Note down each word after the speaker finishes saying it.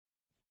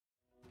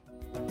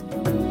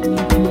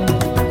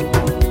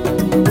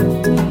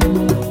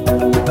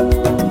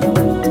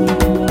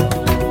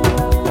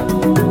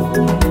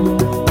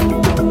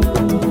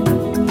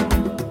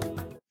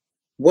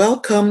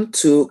Welcome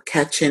to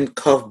Catching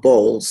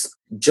Curveballs.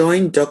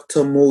 Join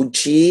Dr.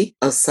 Moji,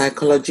 a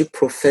psychology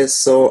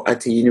professor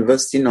at the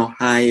University in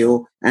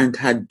Ohio, and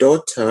her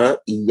daughter,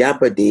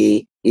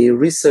 Iyabade, a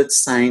research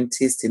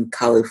scientist in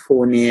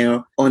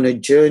California, on a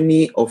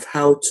journey of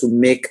how to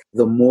make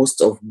the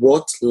most of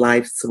what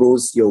life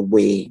throws your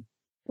way.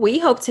 We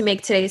hope to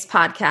make today's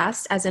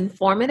podcast as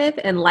informative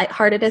and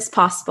lighthearted as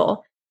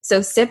possible,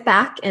 so sit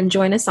back and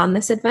join us on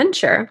this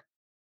adventure.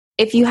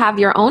 If you have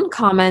your own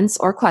comments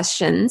or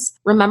questions,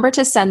 remember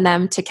to send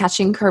them to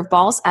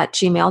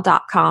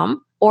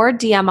catchingcurveballs@gmail.com or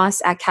DM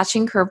us at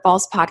Catching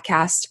Curveballs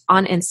Podcast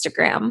on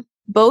Instagram.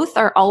 Both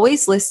are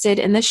always listed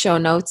in the show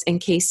notes in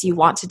case you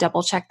want to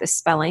double check the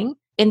spelling.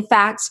 In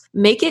fact,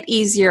 make it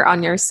easier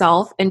on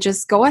yourself and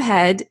just go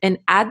ahead and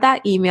add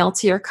that email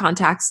to your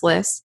contacts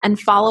list and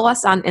follow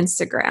us on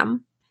Instagram.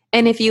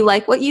 And if you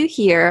like what you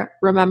hear,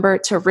 remember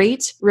to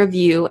rate,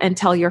 review, and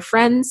tell your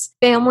friends,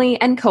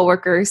 family, and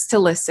coworkers to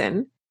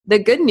listen. The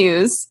good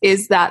news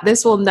is that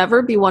this will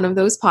never be one of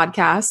those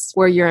podcasts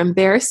where you're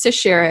embarrassed to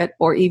share it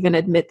or even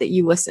admit that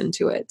you listened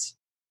to it.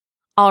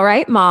 All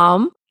right,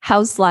 Mom,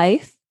 how's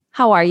life?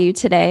 How are you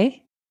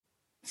today?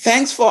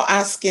 Thanks for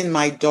asking,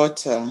 my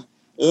daughter.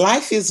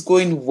 Life is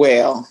going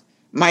well.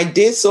 My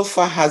day so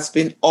far has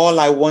been all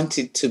I want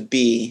it to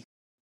be.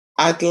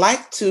 I'd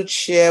like to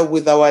share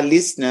with our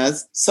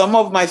listeners some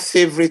of my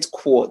favorite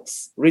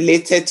quotes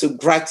related to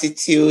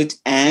gratitude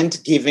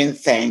and giving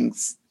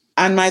thanks.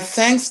 And my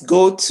thanks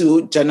go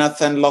to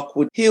Jonathan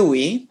Lockwood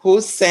Huey,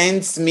 who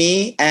sends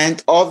me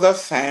and other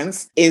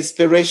fans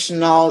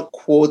inspirational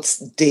quotes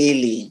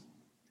daily.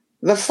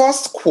 The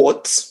first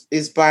quote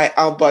is by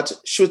Albert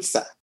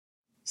Schweitzer.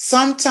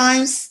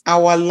 Sometimes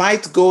our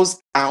light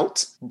goes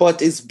out,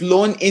 but is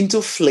blown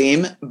into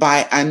flame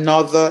by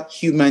another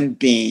human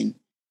being.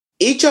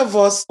 Each of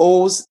us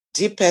owes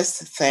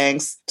deepest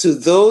thanks to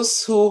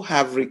those who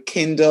have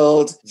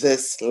rekindled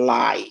this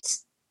light.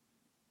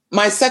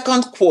 My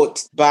second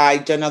quote by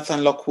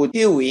Jonathan Lockwood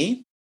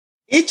Huey.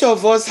 Each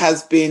of us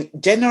has been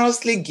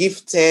generously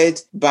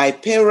gifted by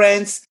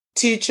parents,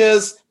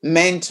 teachers,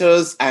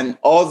 mentors, and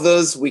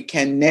others we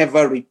can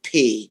never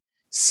repay.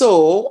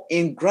 So,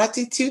 in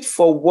gratitude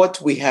for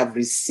what we have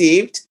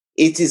received,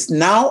 it is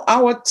now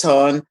our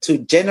turn to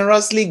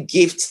generously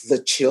gift the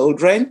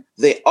children,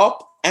 the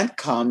up and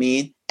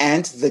coming,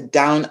 and the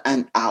down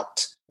and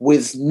out,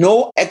 with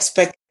no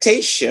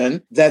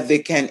expectation that they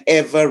can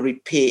ever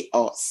repay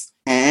us,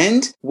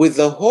 and with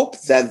the hope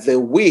that they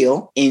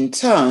will, in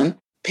turn,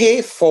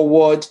 pay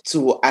forward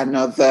to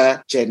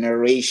another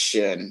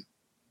generation.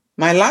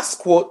 My last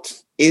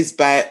quote is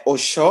by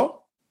Osho.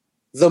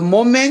 The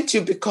moment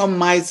you become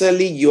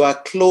miserly, you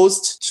are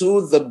closed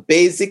to the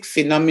basic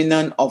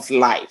phenomenon of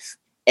life: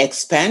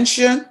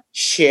 expansion,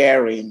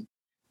 sharing.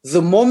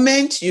 The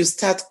moment you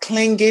start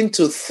clinging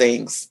to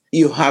things,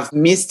 you have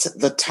missed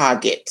the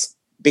target,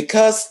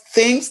 because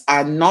things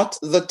are not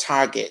the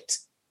target.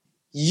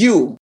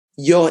 You,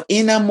 your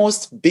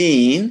innermost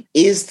being,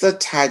 is the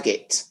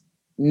target.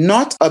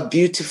 Not a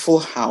beautiful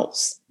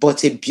house,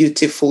 but a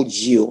beautiful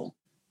you.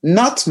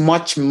 Not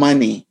much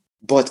money,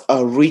 but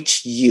a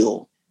rich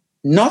you.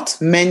 Not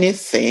many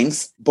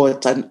things,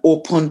 but an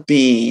open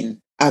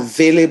being,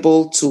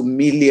 available to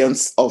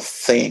millions of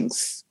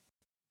things.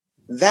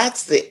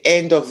 That's the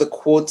end of the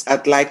quotes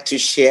I'd like to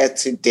share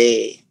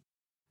today.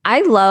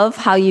 I love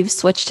how you've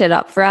switched it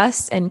up for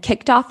us and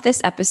kicked off this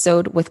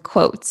episode with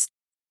quotes.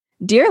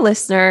 Dear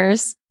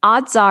listeners,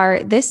 odds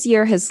are this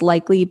year has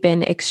likely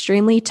been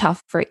extremely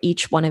tough for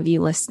each one of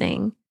you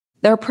listening.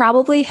 There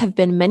probably have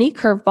been many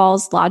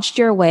curveballs lodged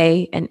your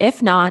way, and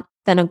if not,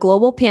 then a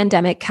global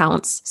pandemic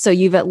counts, so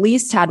you've at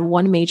least had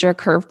one major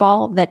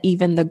curveball that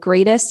even the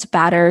greatest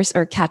batters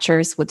or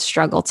catchers would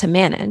struggle to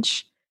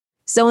manage.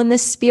 So in the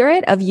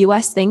spirit of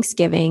U.S.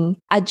 Thanksgiving,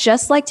 I'd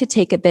just like to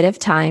take a bit of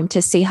time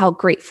to say how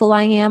grateful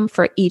I am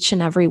for each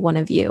and every one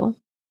of you.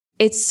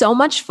 It's so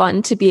much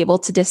fun to be able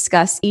to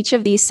discuss each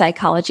of these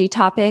psychology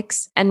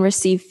topics and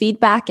receive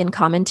feedback and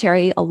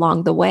commentary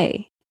along the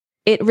way.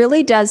 It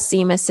really does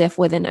seem as if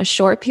within a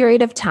short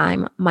period of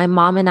time, my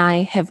mom and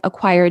I have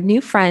acquired new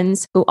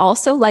friends who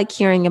also like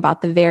hearing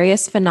about the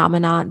various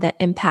phenomena that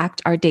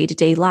impact our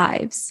day-to-day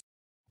lives.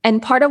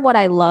 And part of what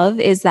I love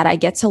is that I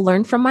get to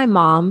learn from my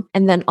mom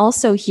and then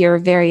also hear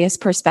various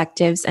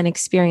perspectives and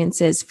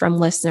experiences from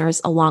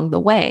listeners along the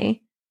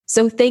way.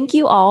 So thank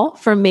you all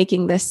for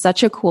making this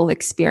such a cool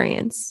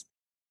experience,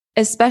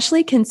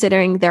 especially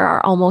considering there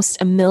are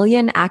almost 1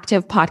 million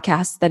active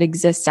podcasts that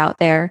exist out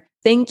there.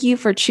 Thank you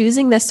for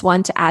choosing this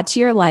one to add to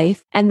your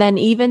life and then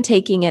even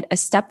taking it a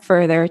step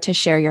further to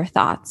share your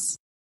thoughts.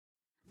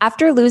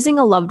 After losing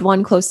a loved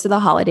one close to the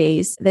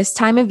holidays, this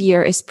time of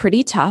year is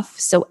pretty tough,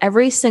 so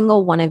every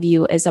single one of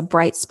you is a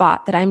bright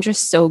spot that I'm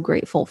just so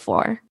grateful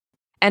for.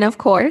 And of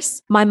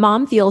course, my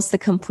mom feels the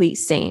complete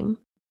same.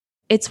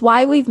 It's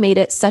why we've made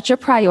it such a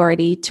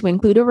priority to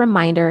include a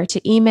reminder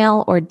to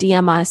email or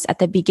DM us at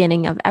the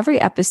beginning of every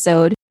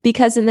episode,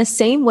 because in the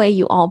same way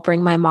you all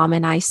bring my mom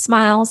and I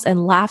smiles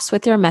and laughs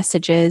with your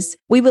messages,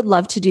 we would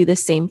love to do the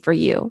same for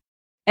you.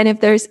 And if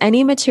there's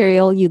any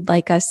material you'd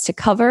like us to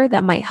cover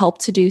that might help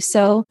to do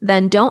so,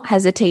 then don't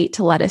hesitate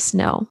to let us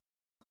know.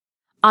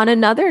 On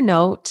another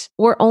note,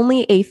 we're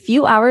only a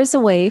few hours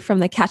away from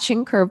the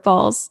Catching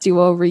Curveballs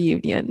duo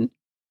reunion.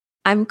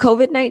 I'm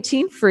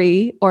COVID-19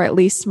 free, or at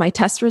least my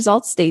test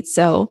results state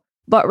so.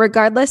 But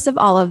regardless of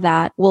all of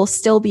that, we'll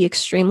still be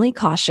extremely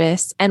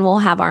cautious and we'll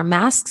have our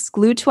masks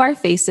glued to our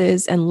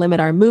faces and limit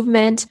our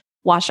movement,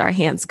 wash our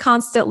hands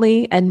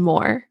constantly, and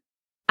more.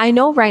 I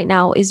know right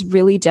now is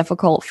really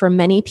difficult for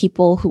many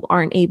people who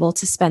aren't able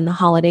to spend the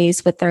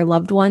holidays with their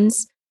loved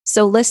ones.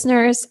 So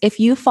listeners, if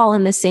you fall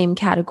in the same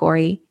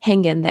category,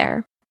 hang in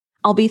there.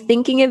 I'll be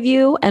thinking of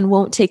you and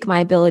won't take my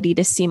ability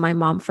to see my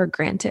mom for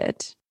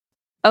granted.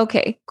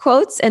 Okay,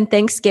 quotes and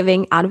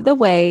Thanksgiving out of the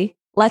way,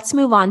 let's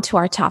move on to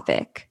our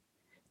topic.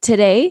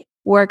 Today,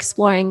 we're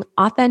exploring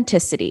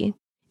authenticity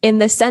in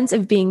the sense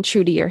of being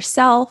true to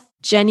yourself,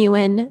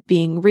 genuine,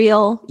 being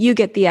real. You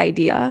get the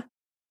idea.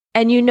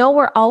 And you know,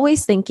 we're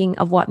always thinking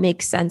of what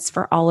makes sense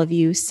for all of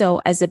you.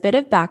 So as a bit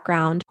of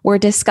background, we're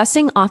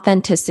discussing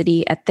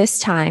authenticity at this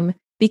time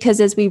because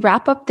as we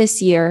wrap up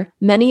this year,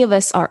 many of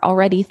us are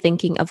already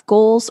thinking of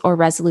goals or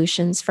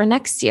resolutions for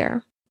next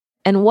year.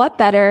 And what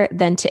better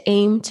than to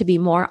aim to be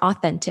more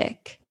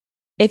authentic?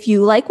 If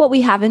you like what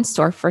we have in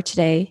store for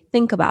today,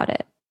 think about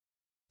it.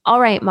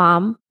 All right,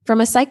 Mom, from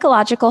a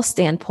psychological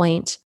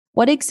standpoint,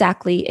 what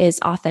exactly is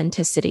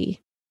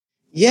authenticity?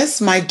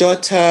 Yes, my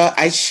daughter,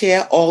 I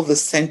share all the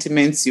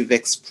sentiments you've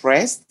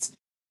expressed.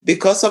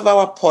 Because of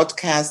our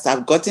podcast,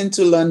 I've gotten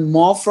to learn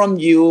more from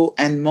you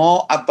and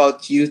more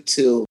about you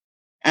too.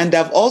 And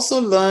I've also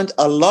learned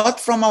a lot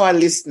from our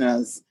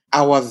listeners,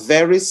 our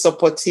very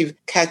supportive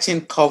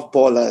Catching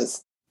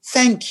Curveballers.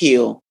 Thank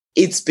you.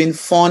 It's been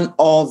fun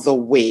all the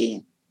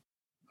way.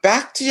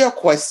 Back to your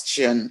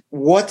question,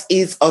 what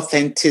is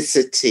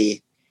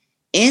authenticity?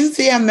 In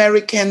the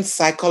American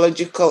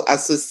Psychological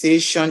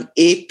Association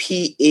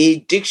APA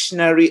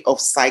Dictionary of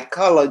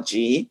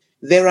Psychology,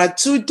 there are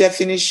two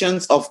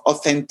definitions of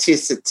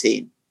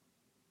authenticity.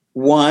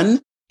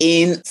 One,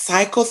 in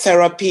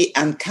psychotherapy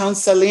and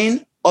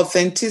counseling,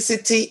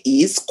 authenticity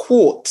is,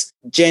 quote,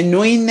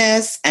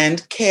 genuineness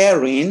and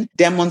caring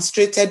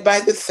demonstrated by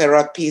the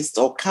therapist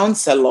or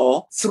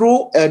counselor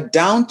through a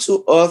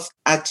down-to-earth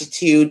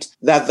attitude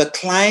that the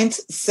client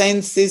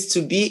senses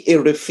to be a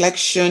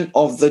reflection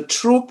of the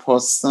true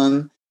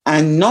person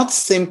and not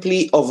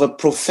simply of a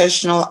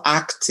professional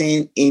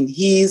acting in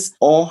his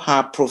or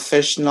her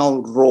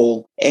professional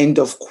role, end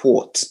of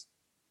quote.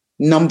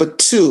 Number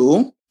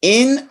two,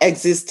 in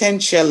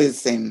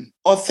existentialism,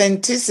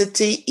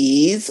 authenticity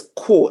is,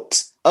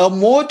 quote, a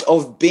mode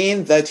of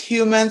being that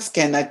humans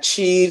can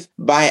achieve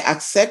by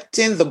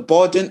accepting the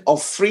burden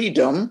of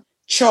freedom,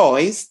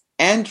 choice,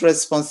 and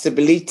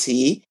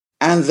responsibility,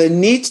 and the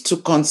need to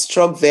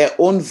construct their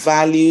own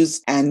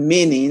values and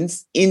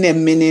meanings in a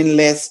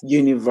meaningless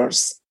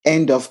universe,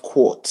 end of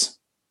quote.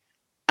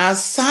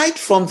 Aside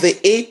from the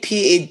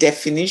APA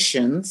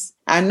definitions,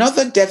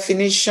 another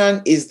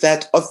definition is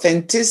that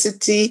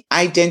authenticity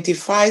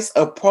identifies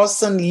a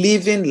person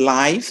living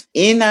life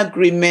in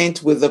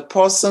agreement with the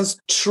person's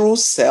true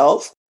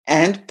self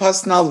and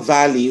personal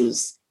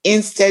values,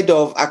 instead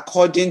of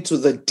according to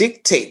the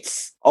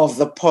dictates of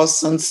the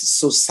person's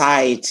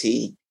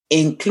society,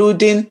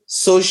 including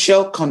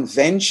social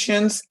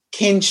conventions,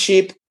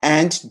 kinship,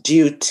 and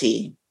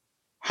duty.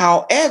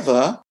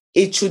 However,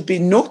 it should be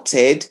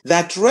noted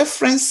that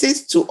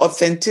references to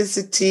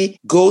authenticity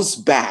goes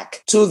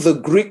back to the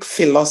Greek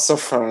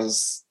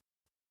philosophers.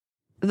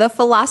 The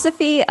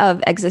philosophy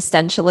of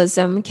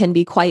existentialism can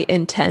be quite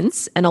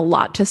intense and a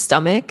lot to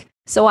stomach.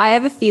 So I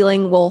have a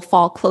feeling we'll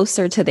fall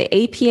closer to the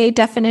APA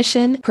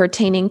definition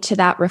pertaining to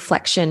that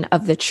reflection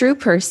of the true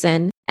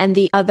person and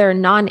the other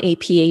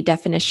non-APA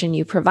definition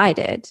you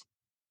provided.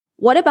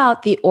 What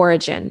about the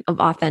origin of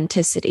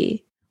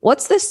authenticity?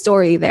 What's the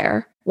story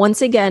there?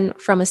 Once again,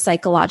 from a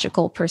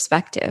psychological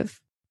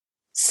perspective.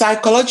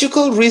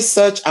 Psychological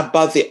research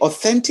about the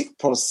authentic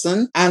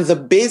person and the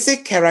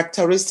basic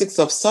characteristics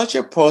of such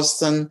a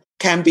person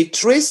can be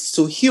traced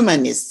to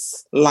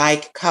humanists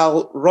like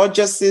Carl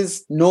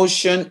Rogers's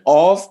notion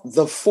of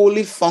the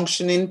fully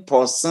functioning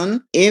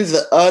person in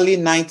the early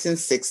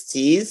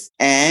 1960s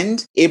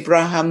and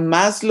Abraham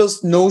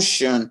Maslow's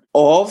notion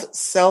of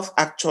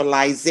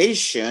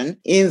self-actualization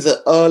in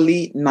the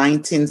early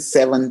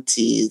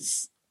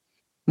 1970s.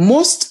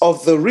 Most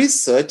of the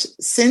research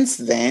since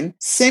then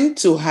seemed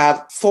to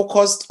have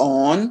focused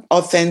on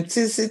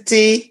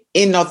authenticity,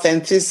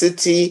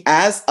 inauthenticity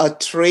as a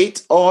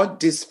trait or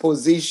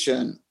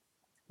disposition.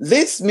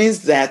 This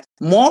means that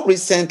more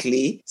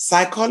recently,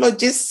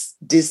 psychologists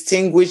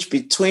distinguish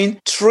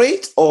between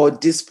trait or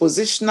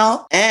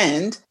dispositional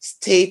and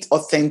state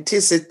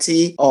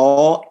authenticity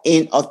or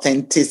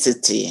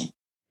inauthenticity.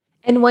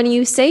 And when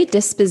you say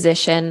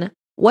disposition,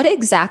 what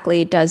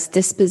exactly does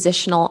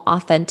dispositional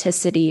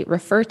authenticity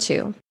refer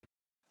to?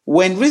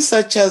 When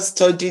researchers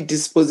study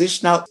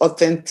dispositional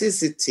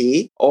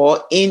authenticity or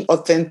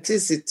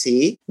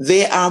inauthenticity,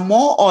 they are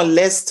more or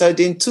less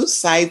studying two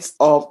sides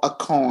of a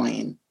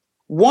coin.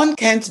 One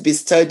can't be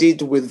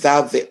studied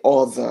without the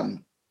other.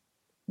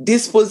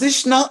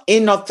 Dispositional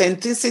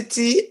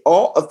inauthenticity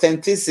or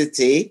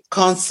authenticity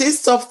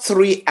consists of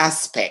three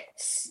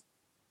aspects.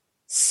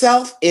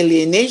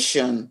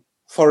 Self-alienation,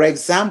 for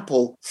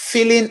example,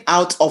 feeling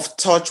out of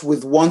touch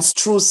with one's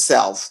true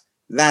self,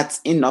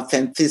 that's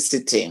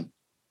inauthenticity.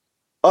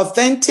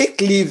 Authentic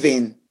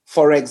living,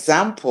 for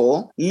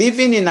example,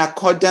 living in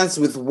accordance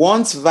with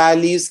one's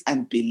values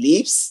and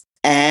beliefs,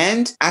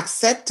 and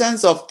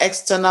acceptance of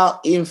external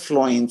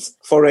influence,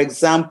 for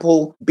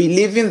example,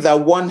 believing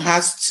that one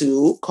has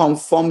to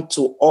conform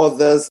to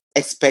others'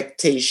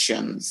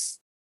 expectations.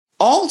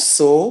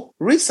 Also,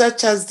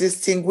 researchers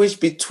distinguish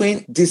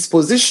between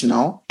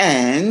dispositional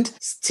and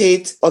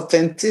state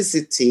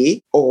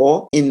authenticity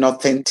or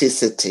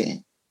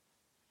inauthenticity.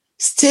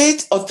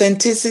 State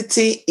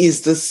authenticity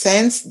is the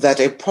sense that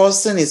a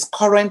person is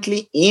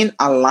currently in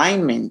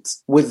alignment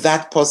with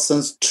that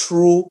person's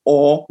true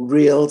or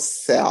real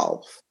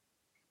self.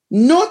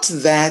 Note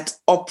that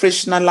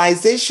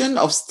operationalization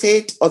of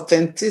state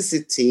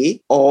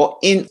authenticity or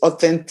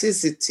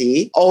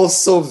inauthenticity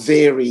also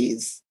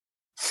varies.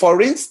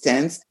 For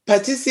instance,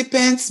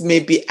 participants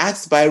may be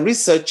asked by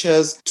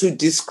researchers to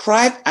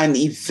describe an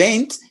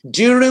event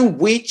during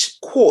which,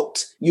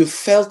 quote, you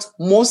felt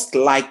most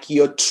like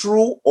your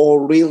true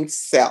or real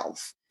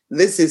self.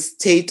 This is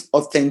state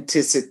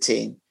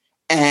authenticity.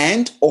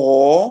 And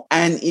or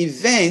an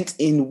event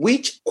in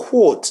which,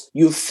 quote,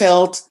 you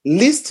felt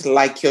least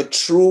like your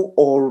true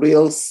or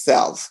real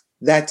self.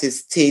 That is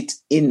state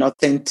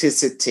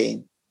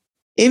inauthenticity.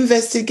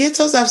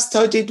 Investigators have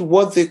studied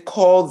what they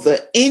call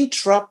the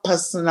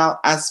intrapersonal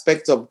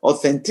aspect of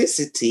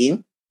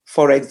authenticity.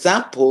 For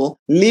example,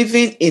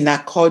 living in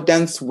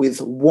accordance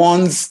with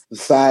one's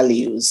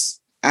values,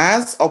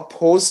 as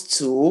opposed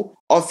to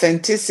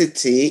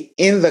authenticity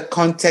in the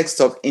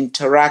context of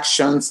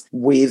interactions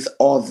with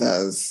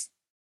others.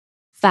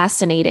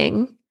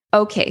 Fascinating.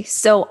 Okay,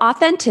 so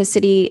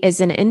authenticity is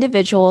an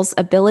individual's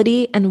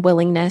ability and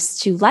willingness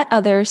to let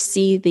others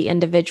see the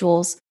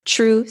individual's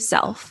true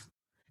self.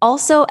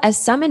 Also, as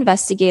some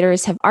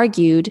investigators have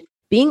argued,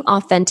 being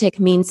authentic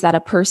means that a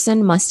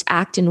person must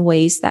act in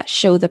ways that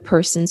show the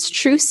person's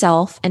true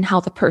self and how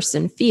the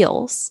person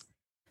feels.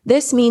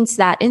 This means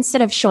that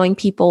instead of showing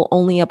people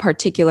only a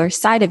particular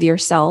side of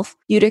yourself,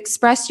 you'd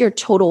express your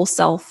total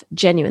self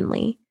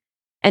genuinely.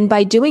 And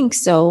by doing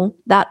so,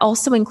 that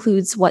also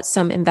includes what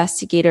some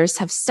investigators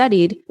have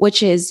studied,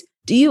 which is,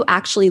 do you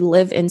actually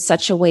live in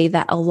such a way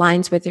that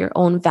aligns with your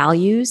own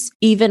values,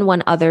 even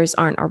when others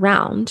aren't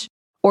around?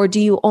 Or do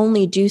you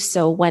only do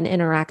so when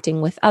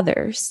interacting with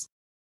others?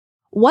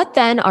 What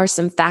then are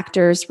some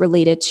factors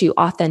related to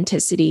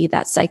authenticity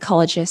that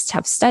psychologists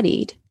have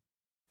studied?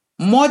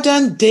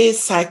 Modern day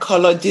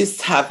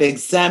psychologists have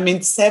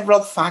examined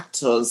several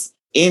factors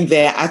in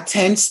their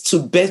attempts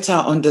to better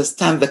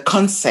understand the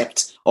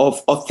concept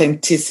of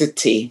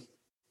authenticity.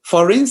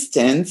 For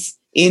instance,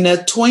 in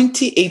a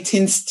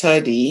 2018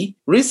 study,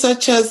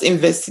 researchers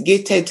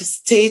investigated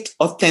state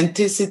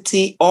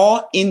authenticity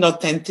or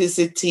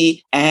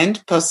inauthenticity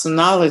and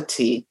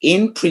personality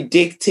in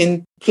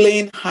predicting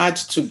playing hard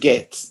to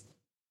get.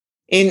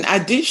 In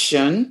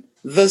addition,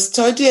 the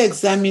study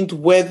examined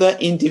whether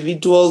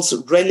individuals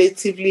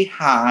relatively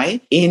high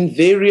in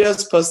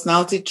various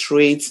personality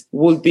traits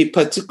would be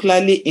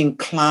particularly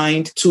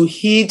inclined to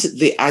heed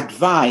the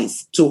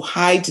advice to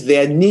hide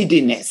their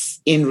neediness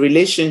in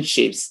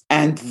relationships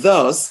and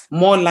thus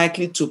more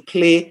likely to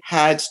play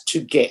hard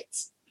to get.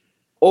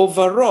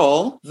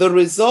 Overall, the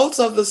results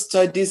of the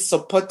study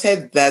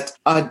supported that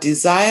a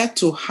desire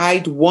to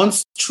hide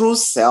one's true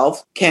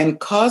self can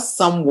cause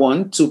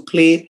someone to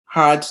play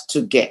hard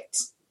to get.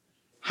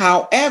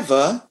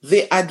 However,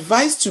 the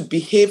advice to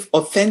behave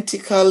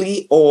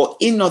authentically or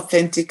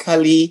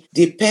inauthentically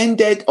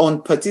depended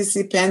on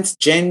participants'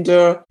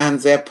 gender and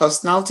their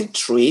personality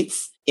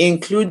traits,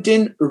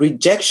 including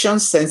rejection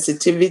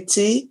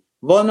sensitivity,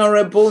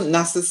 vulnerable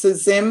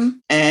narcissism,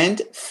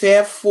 and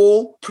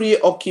fearful,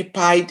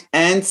 preoccupied,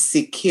 and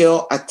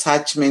secure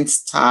attachment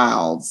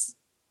styles.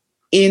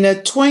 In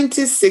a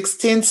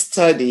 2016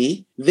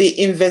 study, the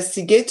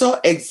investigator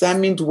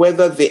examined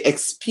whether the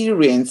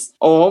experience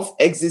of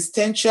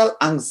existential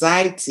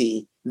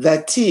anxiety,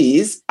 that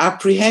is,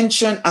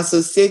 apprehension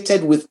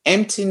associated with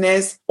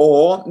emptiness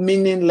or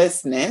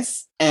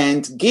meaninglessness,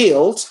 and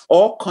guilt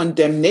or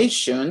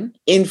condemnation,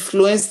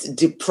 influenced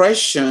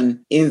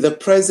depression in the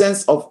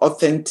presence of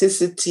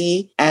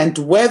authenticity, and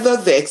whether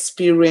the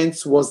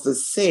experience was the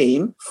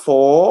same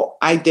for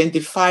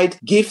identified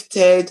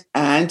gifted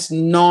and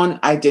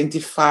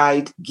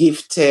non-identified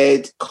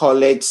gifted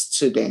college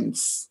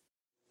students.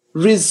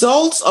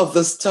 Results of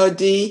the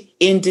study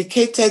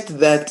indicated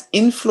that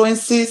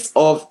influences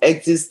of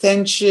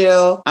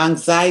existential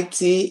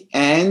anxiety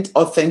and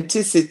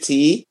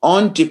authenticity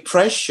on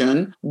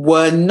depression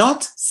were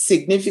not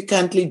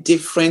significantly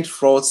different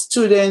for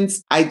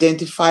students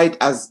identified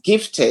as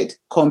gifted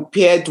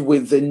compared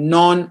with the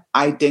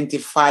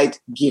non-identified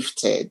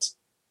gifted.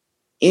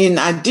 In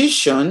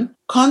addition,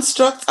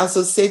 constructs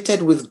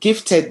associated with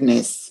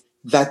giftedness,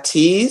 that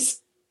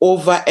is,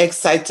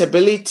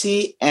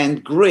 Overexcitability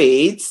and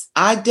grades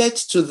added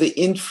to the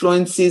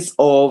influences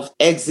of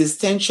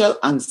existential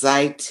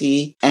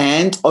anxiety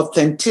and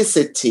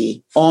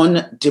authenticity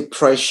on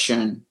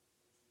depression.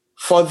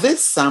 For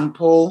this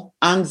sample,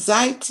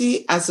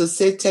 anxiety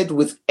associated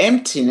with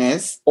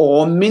emptiness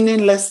or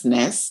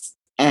meaninglessness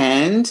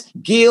and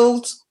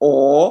guilt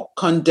or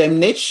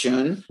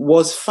condemnation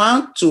was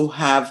found to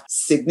have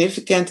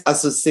significant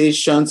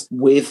associations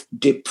with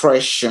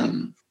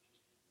depression.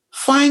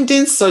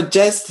 Findings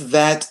suggest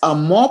that a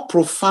more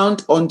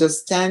profound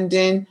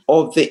understanding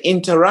of the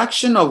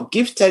interaction of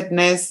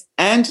giftedness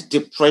and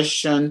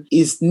depression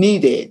is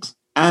needed,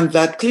 and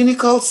that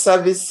clinical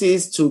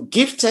services to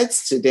gifted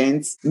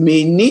students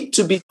may need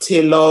to be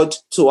tailored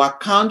to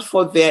account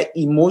for their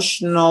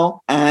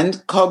emotional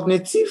and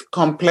cognitive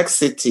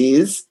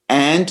complexities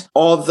and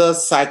other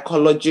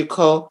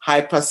psychological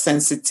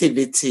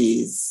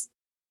hypersensitivities.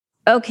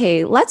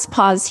 Okay, let's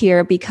pause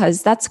here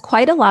because that's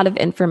quite a lot of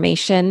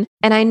information,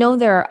 and I know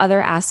there are other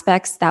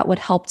aspects that would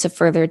help to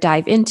further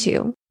dive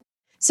into.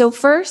 So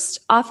first,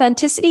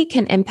 authenticity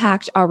can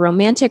impact our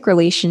romantic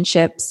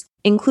relationships,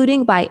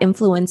 including by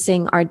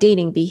influencing our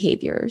dating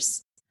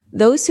behaviors.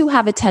 Those who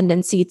have a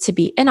tendency to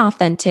be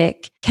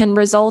inauthentic can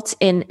result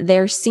in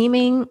their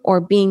seeming or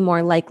being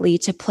more likely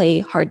to play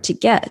hard to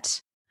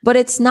get. But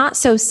it's not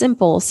so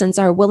simple since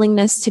our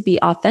willingness to be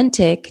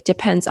authentic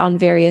depends on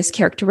various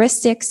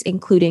characteristics,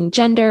 including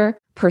gender,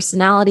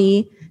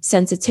 personality,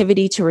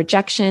 sensitivity to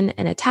rejection,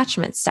 and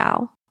attachment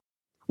style.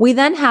 We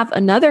then have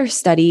another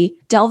study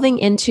delving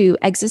into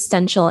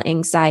existential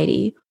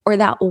anxiety, or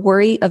that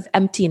worry of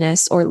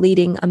emptiness or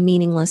leading a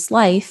meaningless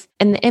life,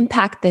 and the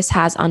impact this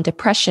has on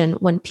depression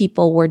when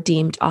people were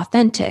deemed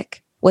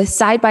authentic, with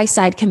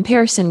side-by-side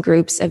comparison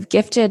groups of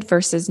gifted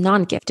versus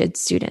non-gifted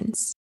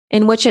students,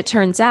 in which it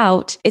turns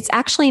out it's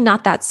actually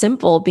not that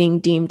simple being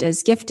deemed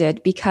as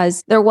gifted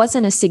because there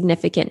wasn't a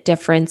significant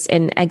difference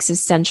in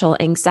existential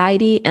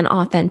anxiety and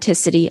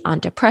authenticity on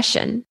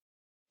depression.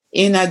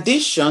 In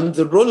addition,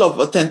 the role of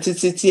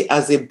authenticity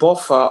as a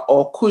buffer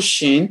or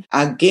cushion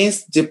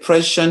against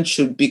depression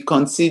should be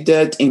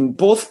considered in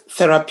both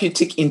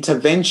therapeutic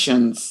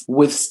interventions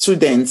with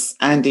students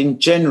and in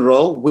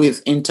general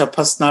with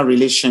interpersonal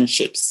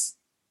relationships.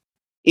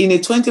 In a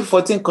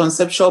 2014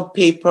 conceptual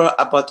paper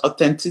about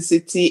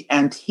authenticity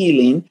and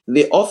healing,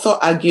 the author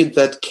argued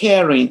that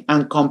caring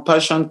and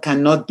compassion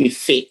cannot be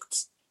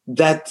faked,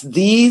 that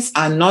these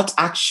are not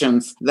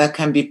actions that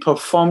can be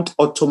performed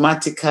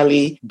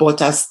automatically,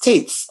 but are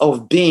states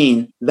of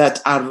being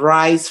that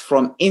arise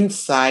from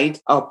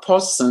inside a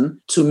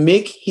person to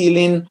make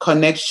healing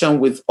connection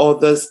with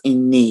others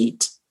in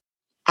need.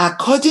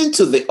 According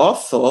to the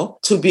author,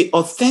 to be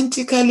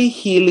authentically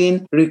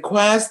healing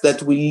requires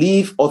that we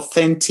live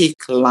authentic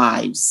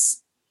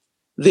lives.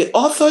 The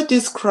author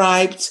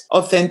described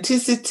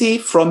authenticity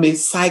from a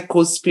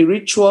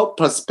psycho-spiritual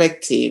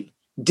perspective,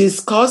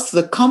 discussed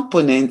the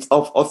components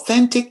of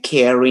authentic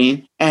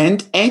caring,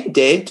 and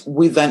ended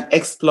with an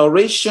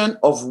exploration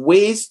of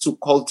ways to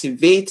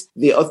cultivate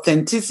the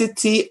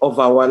authenticity of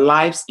our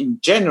lives in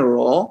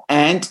general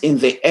and in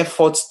the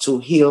effort to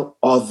heal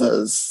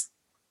others.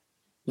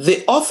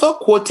 The author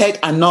quoted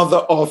another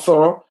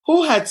author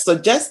who had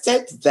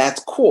suggested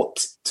that,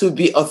 quote, to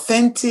be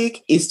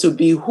authentic is to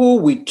be who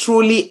we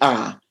truly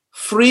are,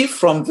 free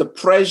from the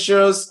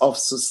pressures of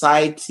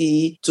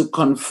society to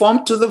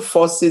conform to the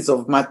forces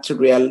of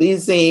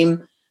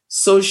materialism,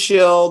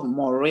 social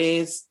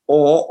mores,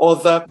 or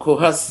other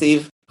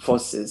coercive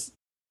forces.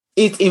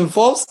 It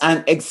involves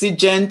an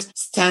exigent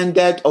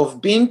standard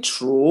of being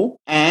true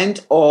and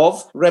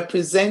of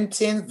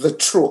representing the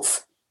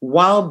truth,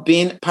 while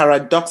being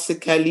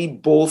paradoxically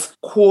both,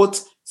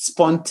 quote,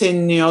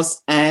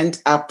 spontaneous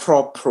and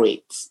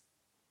appropriate.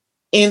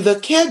 In the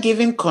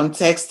caregiving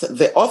context,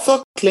 the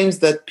author claims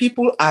that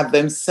people are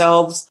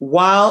themselves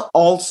while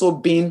also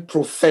being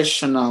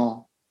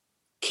professional.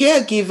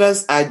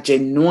 Caregivers are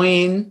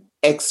genuine,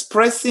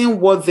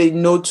 expressing what they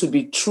know to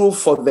be true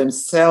for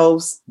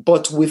themselves,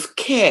 but with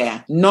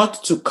care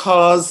not to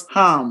cause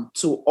harm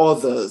to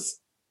others,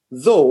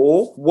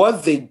 though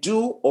what they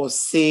do or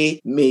say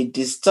may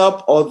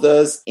disturb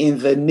others in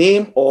the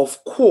name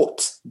of,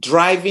 quote,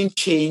 driving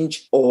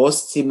change or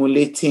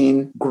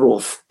stimulating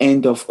growth,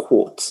 end of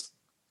quote.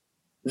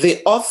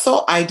 The author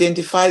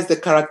identifies the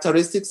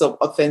characteristics of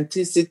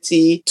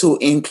authenticity to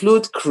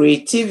include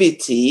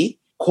creativity,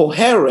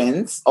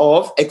 coherence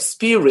of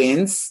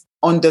experience,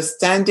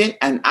 understanding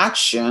and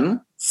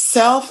action,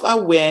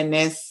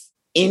 self-awareness,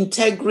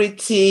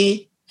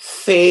 integrity,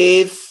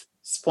 faith,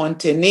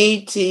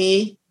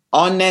 spontaneity,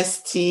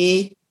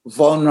 honesty,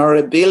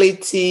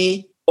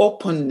 vulnerability,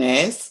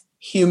 openness,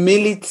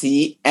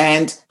 humility,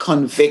 and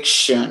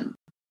conviction.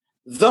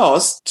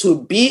 Thus,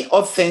 to be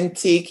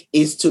authentic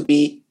is to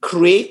be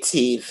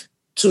creative,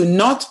 to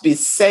not be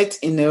set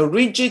in a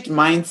rigid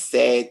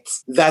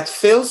mindset that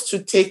fails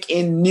to take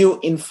in new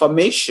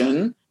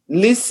information,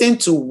 listen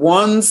to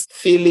one's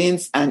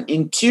feelings and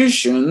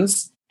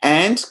intuitions,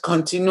 and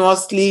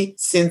continuously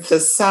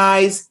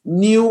synthesize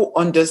new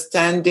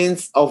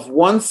understandings of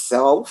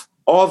oneself,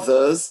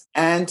 others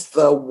and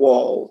the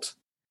world.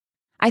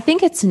 I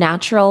think it's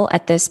natural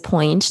at this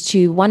point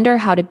to wonder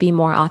how to be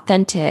more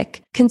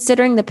authentic,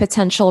 considering the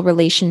potential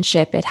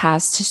relationship it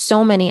has to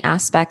so many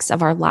aspects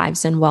of our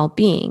lives and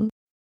well-being.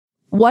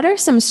 What are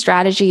some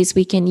strategies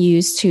we can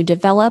use to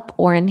develop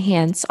or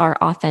enhance our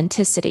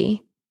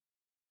authenticity?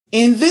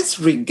 In this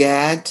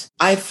regard,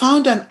 I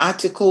found an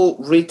article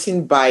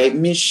written by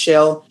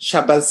Michelle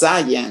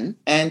Shabazayan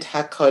and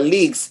her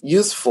colleagues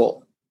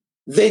useful.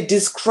 They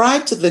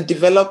described the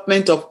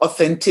development of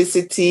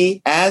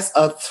authenticity as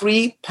a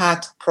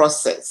 3-part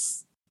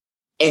process.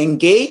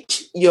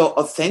 Engage your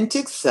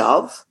authentic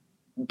self,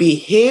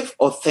 behave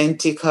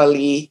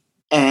authentically,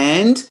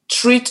 and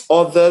treat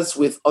others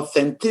with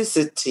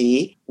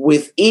authenticity,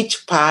 with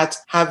each part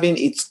having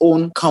its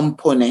own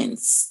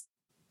components.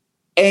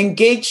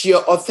 Engage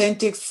your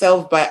authentic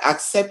self by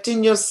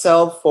accepting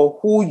yourself for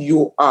who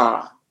you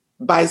are,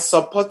 by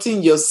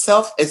supporting your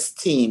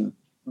self-esteem,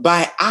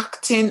 by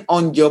acting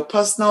on your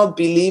personal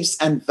beliefs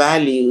and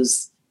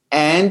values,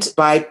 and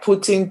by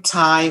putting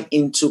time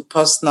into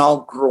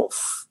personal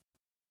growth.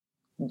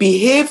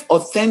 Behave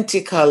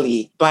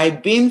authentically by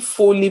being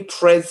fully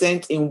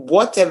present in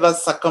whatever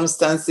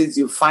circumstances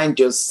you find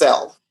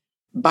yourself,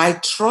 by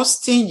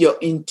trusting your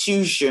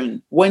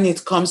intuition when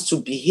it comes to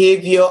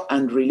behavior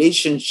and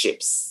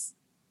relationships,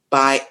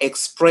 by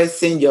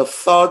expressing your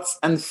thoughts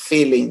and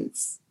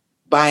feelings,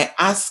 by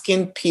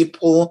asking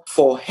people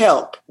for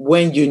help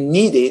when you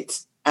need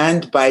it,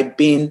 and by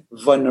being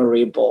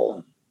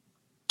vulnerable.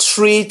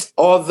 Treat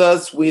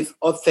others with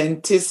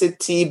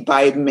authenticity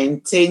by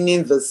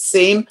maintaining the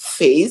same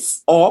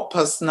face or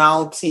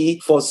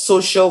personality for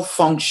social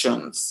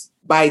functions,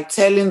 by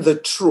telling the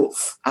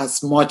truth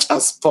as much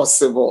as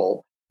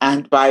possible,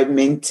 and by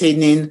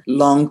maintaining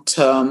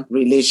long-term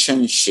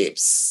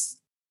relationships.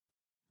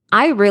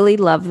 I really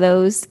love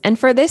those. And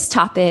for this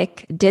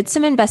topic, did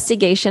some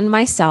investigation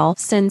myself,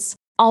 since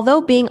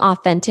although being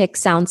authentic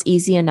sounds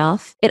easy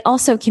enough, it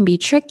also can be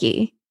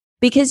tricky,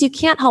 because you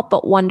can't help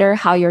but wonder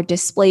how your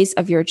displays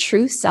of your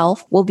true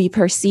self will be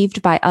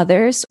perceived by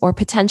others or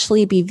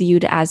potentially be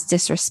viewed as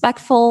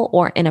disrespectful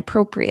or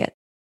inappropriate.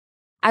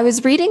 I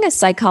was reading a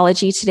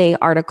Psychology Today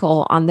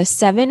article on the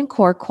 7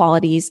 core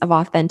qualities of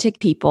authentic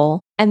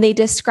people, and they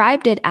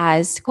described it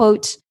as,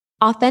 quote,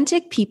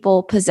 authentic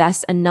people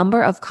possess a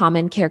number of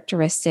common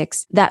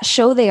characteristics that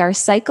show they are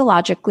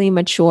psychologically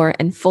mature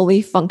and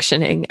fully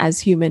functioning as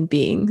human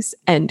beings,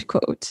 end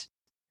quote.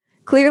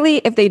 Clearly,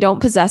 if they don't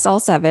possess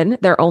all 7,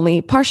 they're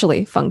only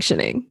partially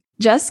functioning.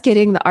 Just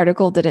kidding, the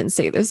article didn't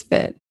say this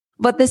bit.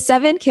 But the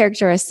 7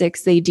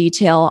 characteristics they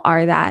detail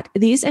are that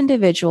these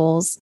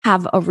individuals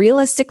have a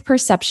realistic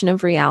perception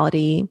of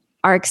reality,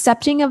 are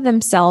accepting of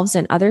themselves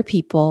and other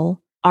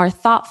people, are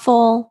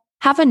thoughtful,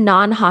 have a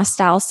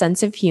non-hostile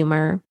sense of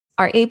humor,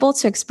 are able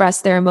to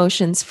express their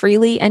emotions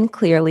freely and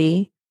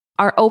clearly,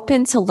 are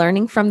open to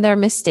learning from their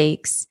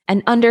mistakes,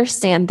 and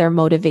understand their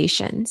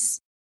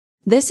motivations.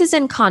 This is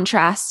in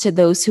contrast to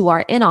those who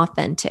are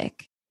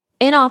inauthentic.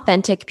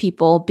 Inauthentic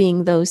people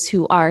being those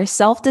who are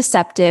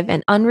self-deceptive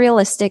and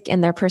unrealistic in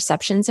their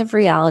perceptions of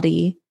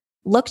reality,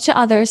 look to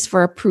others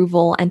for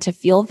approval and to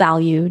feel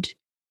valued,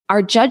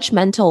 are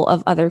judgmental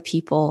of other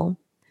people,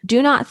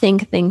 do not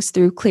think things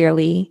through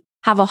clearly,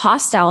 have a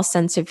hostile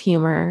sense of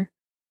humor,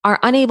 are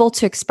unable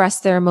to express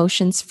their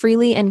emotions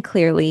freely and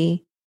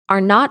clearly,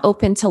 are not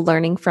open to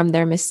learning from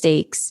their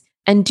mistakes,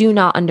 and do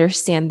not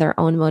understand their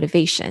own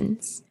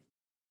motivations.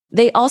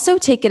 They also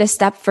take it a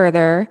step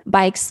further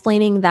by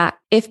explaining that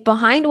if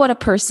behind what a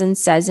person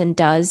says and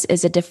does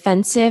is a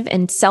defensive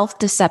and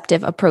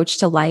self-deceptive approach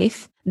to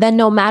life, then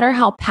no matter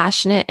how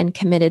passionate and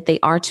committed they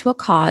are to a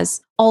cause,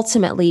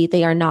 ultimately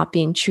they are not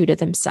being true to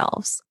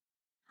themselves.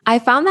 I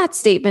found that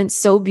statement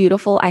so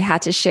beautiful I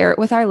had to share it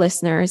with our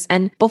listeners,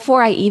 and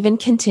before I even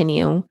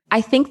continue,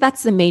 I think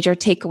that's the major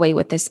takeaway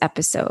with this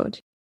episode.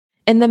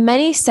 In the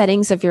many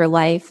settings of your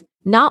life,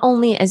 not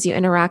only as you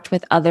interact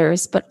with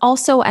others, but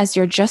also as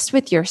you're just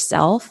with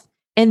yourself,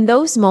 in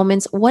those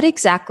moments, what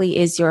exactly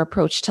is your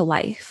approach to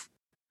life?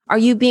 Are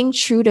you being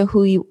true to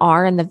who you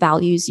are and the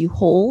values you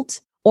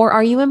hold? Or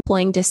are you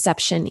employing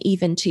deception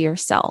even to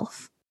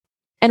yourself?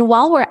 And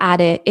while we're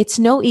at it, it's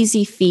no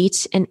easy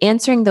feat, and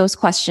answering those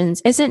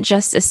questions isn't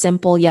just a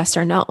simple yes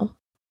or no.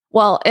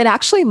 Well, it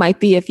actually might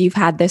be if you've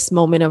had this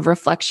moment of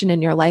reflection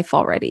in your life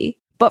already,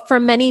 but for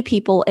many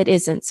people, it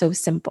isn't so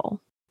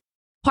simple.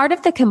 Part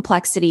of the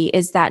complexity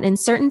is that in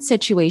certain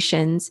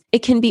situations, it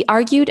can be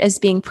argued as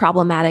being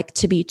problematic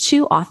to be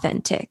too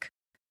authentic.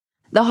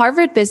 The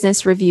Harvard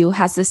Business Review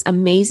has this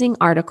amazing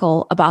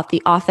article about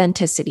the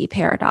authenticity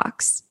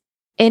paradox.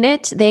 In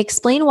it, they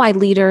explain why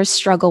leaders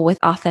struggle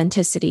with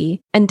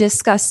authenticity and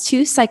discuss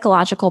 2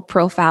 psychological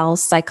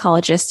profiles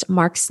psychologist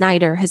Mark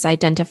Snyder has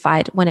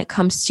identified when it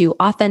comes to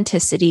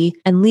authenticity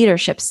and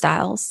leadership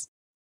styles.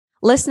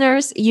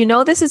 Listeners, you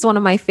know this is one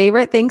of my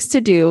favorite things to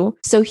do,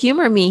 so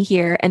humor me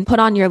here and put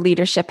on your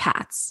leadership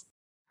hats.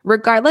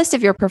 Regardless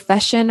of your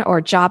profession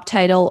or job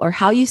title or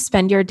how you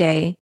spend your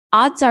day,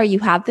 Odds are you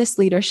have this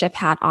leadership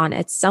hat on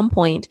at some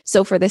point.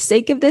 So for the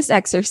sake of this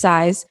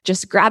exercise,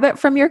 just grab it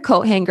from your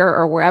coat hanger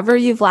or wherever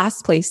you've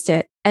last placed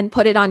it and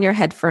put it on your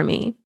head for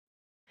me.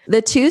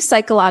 The two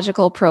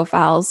psychological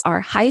profiles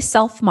are high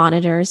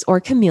self-monitors or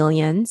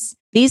chameleons.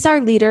 These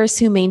are leaders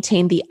who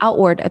maintain the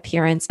outward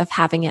appearance of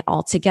having it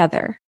all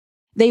together.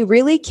 They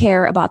really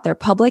care about their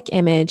public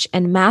image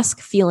and mask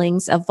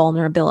feelings of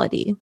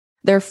vulnerability.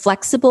 They're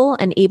flexible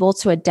and able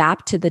to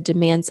adapt to the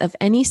demands of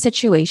any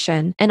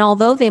situation, and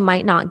although they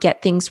might not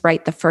get things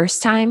right the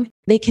first time,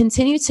 they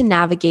continue to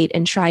navigate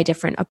and try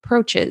different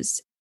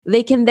approaches.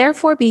 They can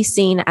therefore be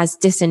seen as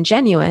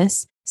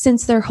disingenuous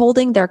since they're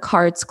holding their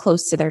cards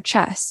close to their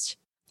chest.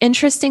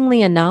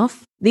 Interestingly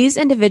enough, these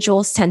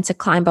individuals tend to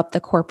climb up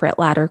the corporate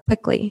ladder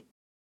quickly.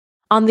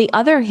 On the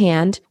other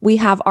hand, we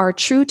have our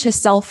true to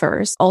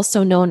selfers,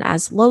 also known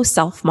as low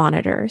self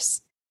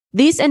monitors.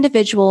 These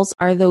individuals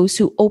are those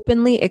who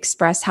openly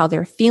express how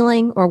they're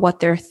feeling or what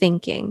they're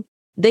thinking.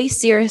 They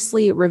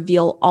seriously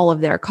reveal all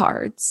of their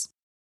cards.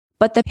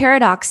 But the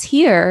paradox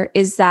here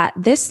is that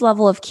this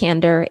level of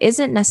candor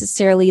isn't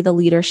necessarily the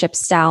leadership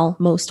style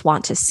most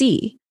want to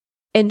see.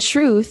 In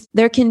truth,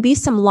 there can be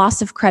some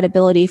loss of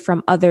credibility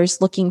from others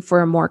looking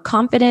for a more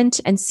confident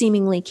and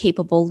seemingly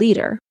capable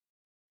leader.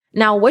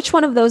 Now, which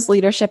one of those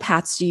leadership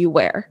hats do you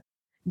wear?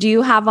 Do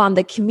you have on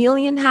the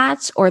chameleon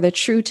hat or the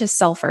true to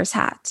selfers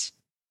hat?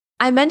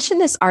 I mentioned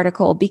this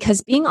article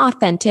because being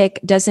authentic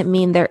doesn't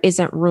mean there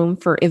isn't room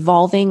for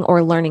evolving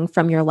or learning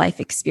from your life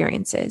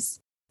experiences.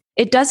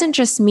 It doesn't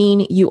just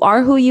mean you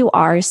are who you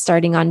are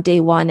starting on day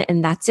one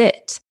and that's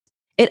it.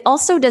 It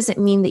also doesn't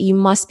mean that you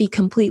must be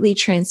completely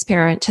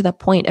transparent to the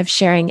point of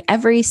sharing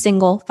every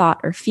single thought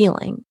or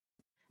feeling.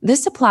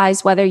 This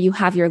applies whether you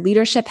have your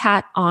leadership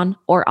hat on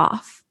or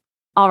off.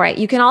 All right,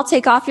 you can all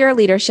take off your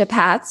leadership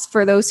hats.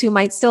 For those who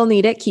might still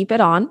need it, keep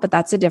it on, but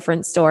that's a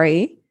different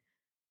story.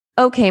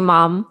 Okay,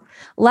 Mom,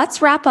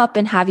 let's wrap up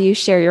and have you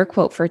share your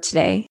quote for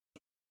today.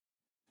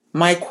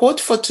 My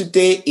quote for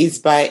today is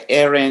by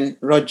Aaron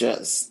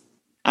Rodgers,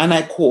 and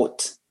I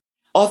quote,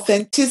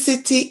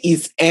 "Authenticity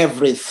is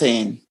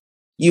everything.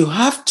 You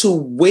have to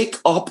wake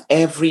up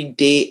every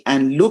day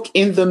and look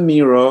in the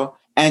mirror,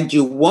 and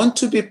you want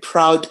to be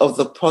proud of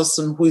the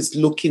person who is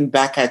looking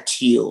back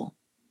at you.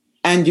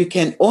 And you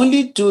can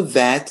only do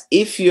that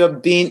if you're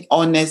being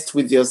honest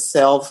with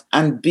yourself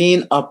and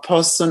being a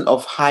person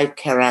of high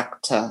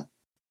character.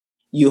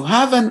 You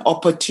have an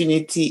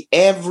opportunity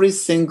every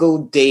single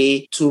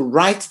day to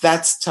write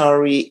that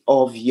story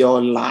of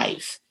your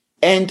life."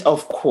 End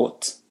of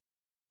quote.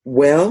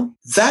 Well,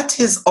 that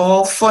is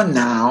all for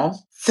now.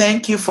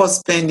 Thank you for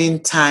spending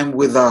time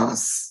with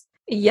us.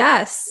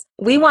 Yes,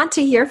 we want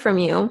to hear from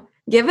you.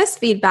 Give us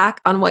feedback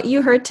on what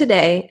you heard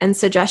today and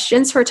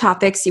suggestions for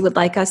topics you would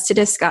like us to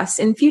discuss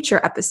in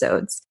future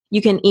episodes.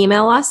 You can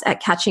email us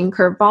at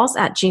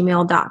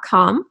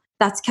catchingcurveballs@gmail.com.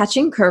 That's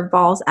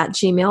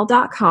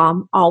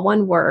catchingcurveballs@gmail.com, all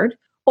one word.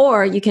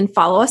 Or you can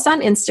follow us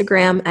on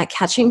Instagram at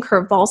Catching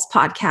Curveballs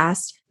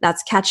Podcast.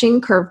 That's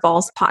Catching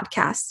Curveballs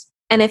Podcast.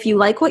 And if you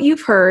like what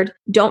you've heard,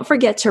 don't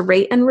forget to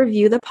rate and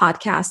review the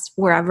podcast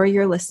wherever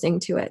you're listening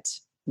to it.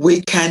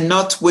 We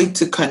cannot wait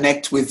to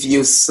connect with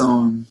you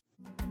soon.